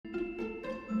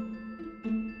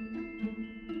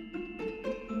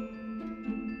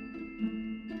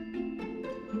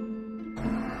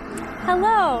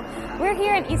Hello! We're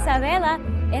here in Isabela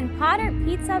in Potter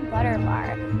Pizza Butter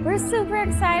Bar. We're super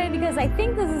excited because I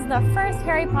think this is the first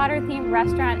Harry Potter themed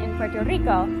restaurant in Puerto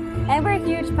Rico. And we're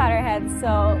huge Potterheads,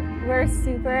 so we're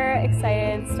super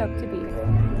excited, stoked to be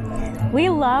here. We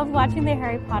love watching the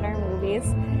Harry Potter movies.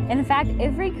 In fact,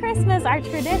 every Christmas our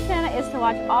tradition is to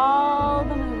watch all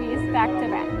the movies back to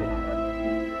back.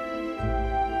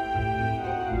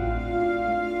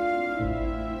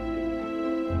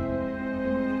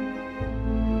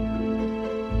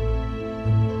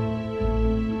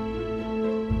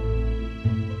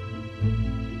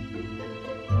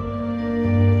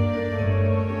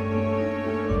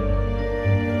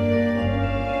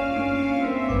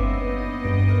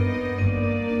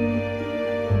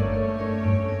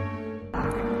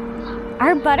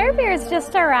 Our butterbeers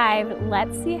just arrived.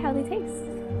 Let's see how they taste.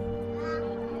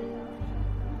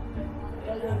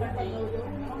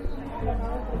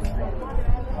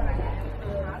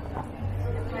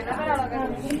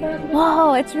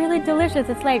 Whoa, it's really delicious.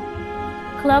 It's like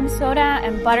club soda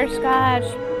and butterscotch,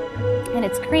 and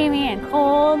it's creamy and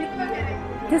cold.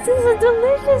 This is a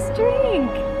delicious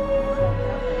drink.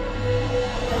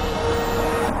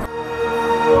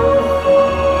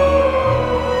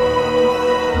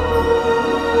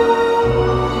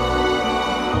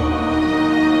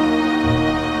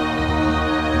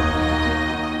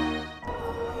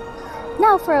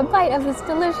 Now for a bite of this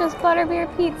delicious butterbeer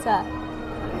pizza.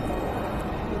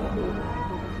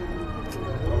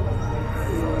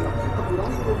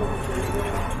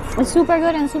 It's super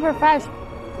good and super fresh.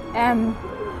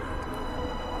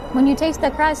 When you taste the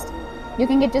crust, you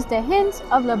can get just a hint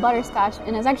of the butterscotch,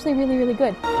 and it's actually really, really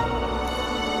good.